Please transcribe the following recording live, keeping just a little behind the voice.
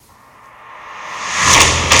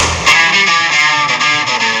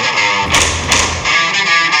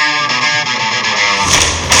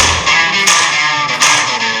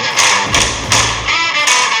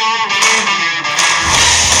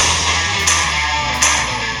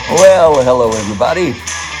Well, hello everybody.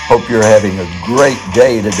 Hope you're having a great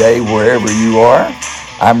day today wherever you are.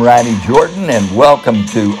 I'm Ronnie Jordan and welcome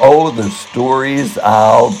to the Stories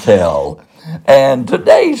I'll Tell. And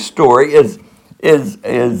today's story is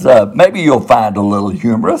maybe you'll find a little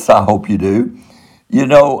humorous. I hope you do.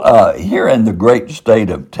 Here in the great state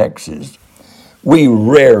of Texas, we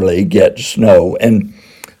rarely get snow, and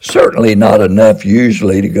certainly not enough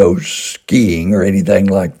usually to go skiing or anything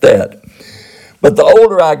like that. But the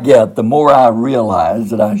older I get, the more I realize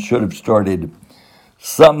that I should have started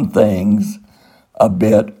some things a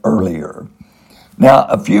bit earlier. Now,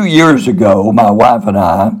 a few years ago, my wife and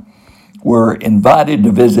I were invited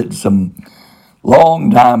to visit some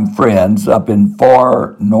longtime friends up in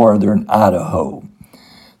far northern Idaho.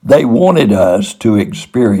 They wanted us to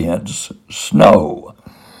experience snow.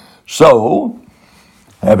 So,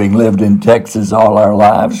 having lived in Texas all our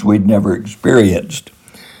lives, we'd never experienced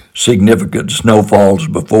significant snowfalls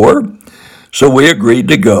before, so we agreed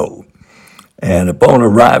to go. And upon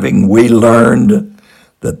arriving, we learned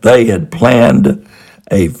that they had planned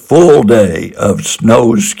a full day of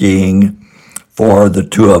snow skiing for the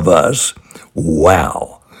two of us.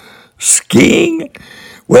 Wow! Skiing?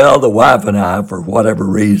 Well, the wife and I, for whatever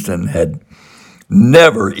reason, had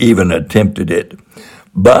never even attempted it.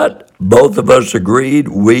 But both of us agreed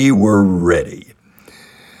we were ready.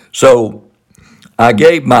 So I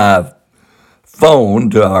gave my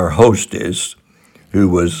phone to our hostess, who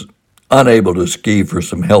was unable to ski for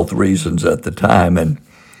some health reasons at the time, and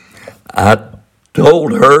I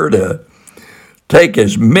told her to take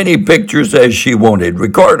as many pictures as she wanted,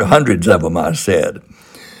 record hundreds of them, I said,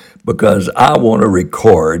 because I want to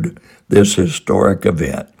record this historic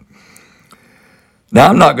event. Now,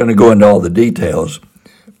 I'm not going to go into all the details,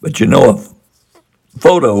 but a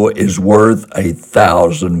photo is worth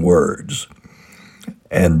 1,000 words.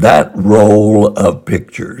 And that roll of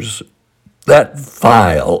pictures, that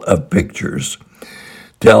file of pictures,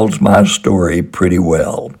 tells my story pretty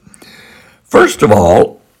well. First of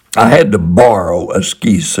all, I had to borrow a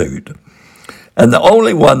ski suit, and the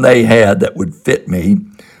only one they had that would fit me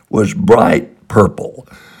was bright purple.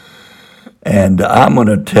 And I'm going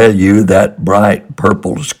to tell you that bright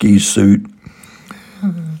purple ski suit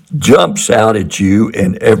jumps out at you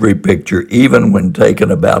in every picture, even when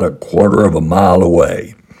taken about a quarter of a mile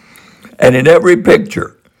away. And in every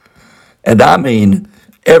picture, and I mean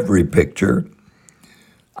every picture,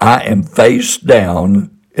 I am face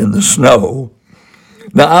down in the snow.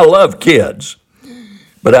 Now, I love kids,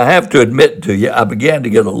 but I have to admit to you, I began to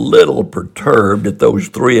get a little perturbed at those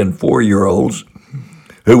 3 and 4-year-olds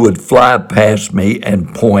who would fly past me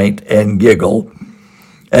and point and giggle.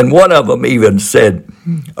 And one of them even said,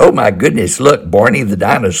 "Oh my goodness, look, Barney the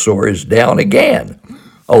dinosaur is down again."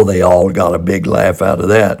 Oh, they all got a big laugh out of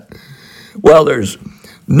that. Well, there's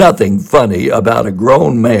nothing funny about a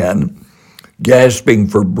grown man gasping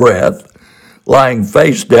for breath, lying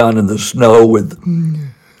face down in the snow with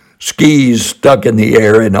skis stuck in the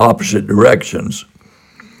air in opposite directions.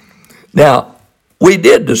 Now, we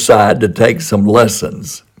did decide to take some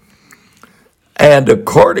lessons. And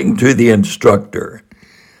according to the instructor,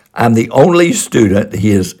 I'm the only student he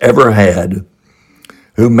has ever had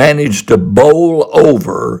who managed to bowl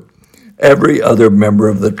over every other member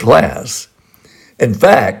of the class. In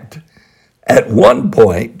fact, at one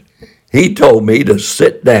point, he told me to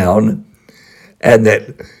sit down and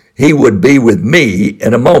that he would be with me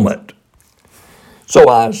in a moment. So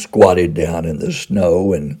I squatted down in the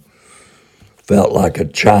snow and felt like a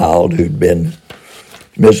child who'd been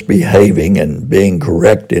misbehaving and being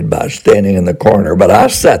corrected by standing in the corner, but I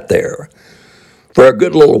sat there for a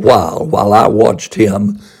good little while I watched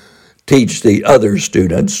him teach the other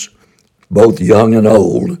students, both young and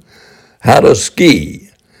old, how to ski.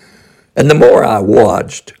 And the more I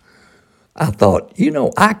watched, I thought,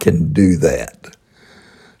 I can do that.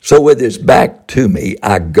 So with his back to me,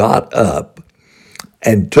 I got up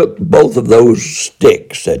and took both of those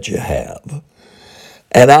sticks that you have,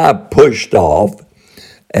 and I pushed off.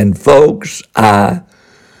 And folks, I'm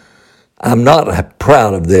not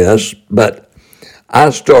proud of this, but I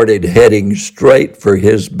started heading straight for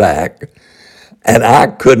his back, and I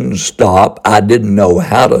couldn't stop. I didn't know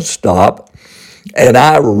how to stop, and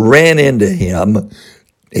I ran into him.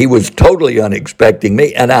 He was totally unexpecting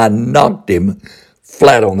me, and I knocked him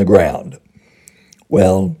flat on the ground.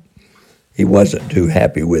 Well, he wasn't too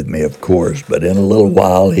happy with me, of course, but in a little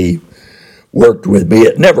while he worked with me.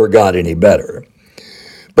 It never got any better.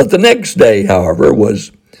 But the next day, however,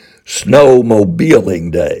 was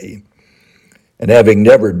snowmobiling day. And having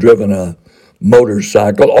never driven a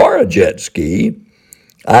motorcycle or a jet ski,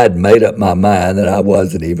 I had made up my mind that I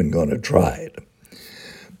wasn't even going to try it.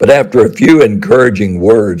 But after a few encouraging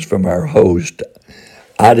words from our host,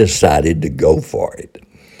 I decided to go for it.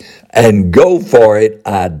 And go for it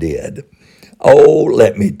I did. Oh,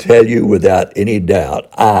 let me tell you without any doubt,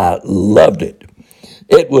 I loved it.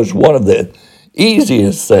 It was one of the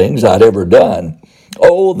easiest things I'd ever done.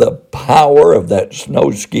 Oh, the power of that snow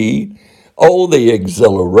ski. Oh, the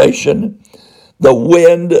exhilaration. The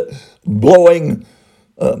wind blowing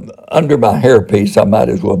under my hairpiece. I might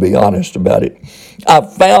as well be honest about it. I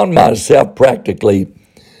found myself practically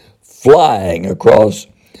flying across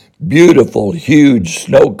beautiful, huge,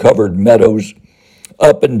 snow-covered meadows,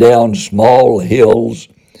 up and down small hills.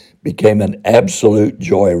 Became an absolute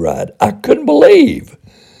joyride. I couldn't believe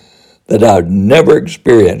that I'd never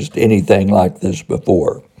experienced anything like this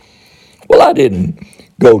before. Well, I didn't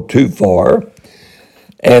go too far,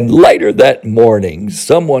 and later that morning,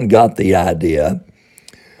 someone got the idea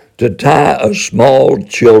to tie a small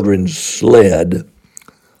children's sled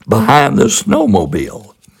behind the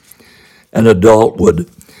snowmobile. An adult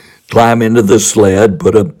would climb into the sled,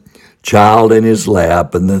 put a child in his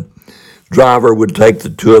lap, and the driver would take the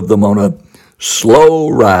two of them on a slow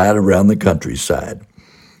ride around the countryside.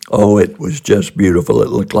 Oh, it was just beautiful. It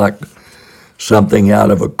looked like something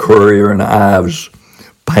out of a Currier and Ives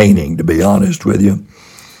painting, to be honest with you.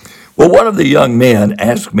 Well, one of the young men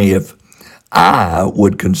asked me if I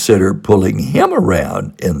would consider pulling him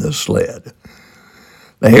around in the sled.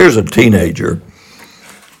 Now, here's a teenager,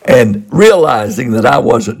 and realizing that I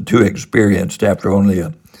wasn't too experienced after only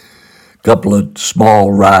a couple of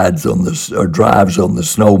small rides on or drives on the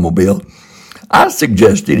snowmobile, I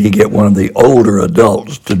suggested he get one of the older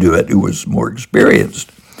adults to do it who was more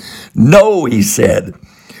experienced. No, he said.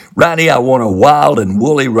 Ronnie, I want a wild and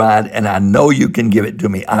woolly ride, and I know you can give it to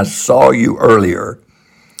me. I saw you earlier.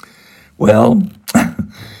 Well,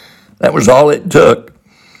 that was all it took.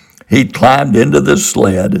 He climbed into the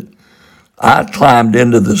sled. I climbed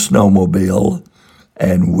into the snowmobile,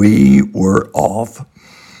 and we were off.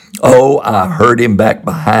 Oh, I heard him back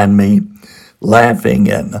behind me, laughing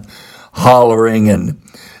and hollering and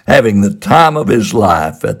having the time of his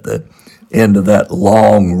life at the end of that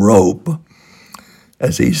long rope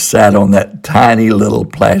as he sat on that tiny little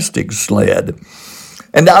plastic sled.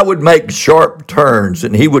 And I would make sharp turns,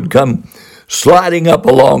 and he would come sliding up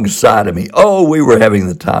alongside of me. Oh, we were having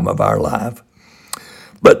the time of our life.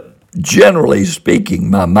 But generally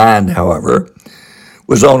speaking, my mind, however,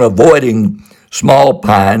 was on avoiding small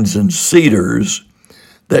pines and cedars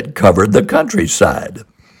that covered the countryside.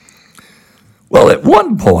 Well, at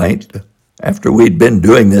one point, after we'd been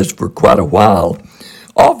doing this for quite a while,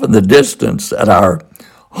 off in the distance at our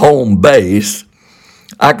home base,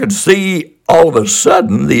 I could see all of a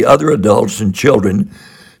sudden the other adults and children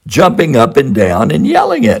jumping up and down and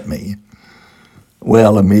yelling at me.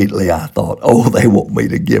 Well, immediately I thought, oh, they want me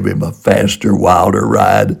to give him a faster, wilder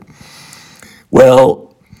ride.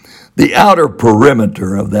 Well, the outer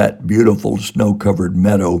perimeter of that beautiful snow-covered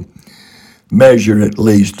meadow measured at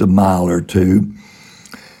least a mile or two,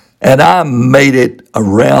 and I made it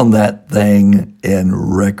around that thing in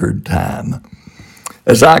record time.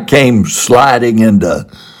 As I came sliding into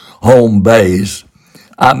home base,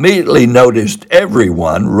 I immediately noticed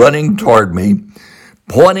everyone running toward me,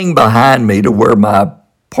 pointing behind me to where my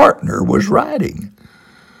partner was riding.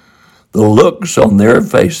 The looks on their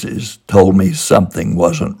faces told me something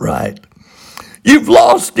wasn't right. "You've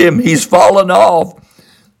lost him! He's fallen off!"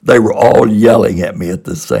 They were all yelling at me at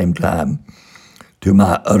the same time. To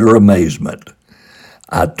my utter amazement,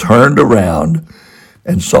 I turned around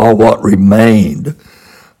and saw what remained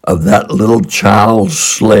of that little child's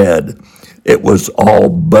sled. It was all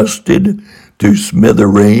busted to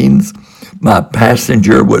smithereens. My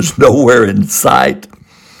passenger was nowhere in sight,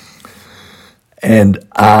 and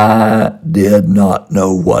I did not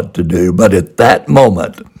know what to do. But at that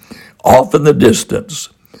moment, off in the distance,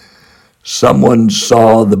 someone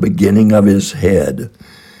saw the beginning of his head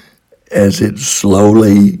as it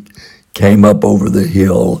slowly came up over the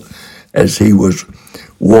hill as he was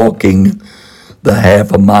walking the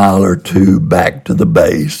half a mile or two back to the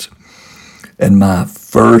base. And my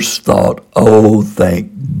first thought, oh,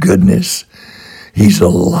 thank goodness, he's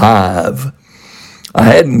alive. I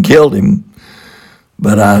hadn't killed him,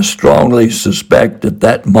 but I strongly suspect at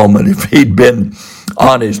that moment, if he'd been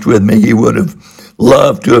honest with me, he would have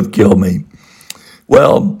loved to have killed me.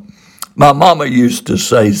 Well, my mama used to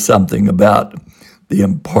say something about the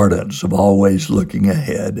importance of always looking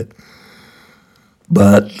ahead,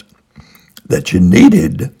 but that you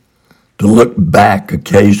needed to look back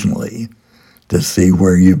occasionally to see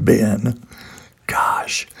where you've been.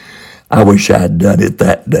 Gosh, I wish I'd done it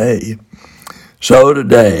that day. So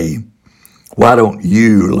today, Why don't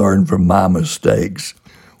you learn from my mistakes?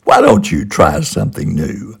 Why don't you try something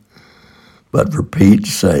new? But for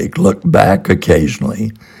Pete's sake, look back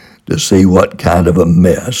occasionally to see what kind of a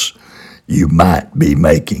mess you might be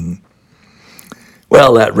making.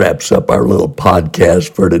 Well, that wraps up our little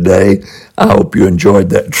podcast for today. I hope you enjoyed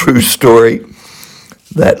that true story.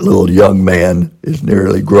 That little young man is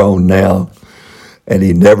nearly grown now, and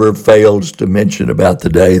he never fails to mention about the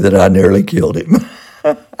day that I nearly killed him.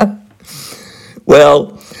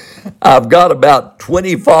 Well, I've got about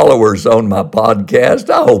 20 followers on my podcast.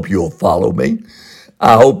 I hope you'll follow me.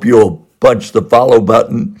 I hope you'll punch the follow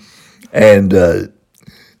button and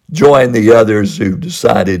join the others who've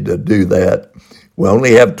decided to do that. We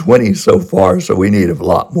only have 20 so far, so we need a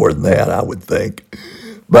lot more than that, I would think.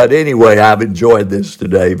 But anyway, I've enjoyed this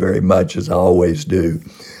today very much, as I always do.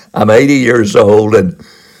 I'm 80 years old, and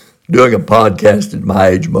doing a podcast at my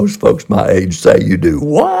age, most folks my age say, "You do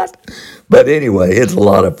what?" But anyway, it's a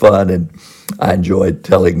lot of fun, and I enjoy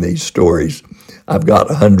telling these stories. I've got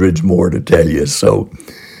hundreds more to tell you, so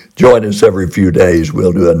join us every few days.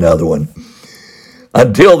 We'll do another one.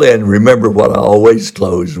 Until then, remember what I always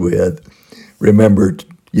close with. Remember,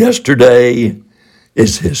 yesterday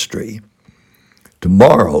is history.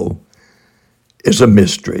 Tomorrow is a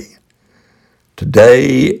mystery.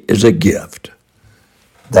 Today is a gift.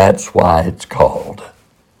 That's why it's called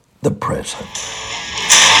the present.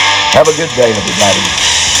 Have a good day,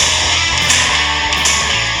 everybody.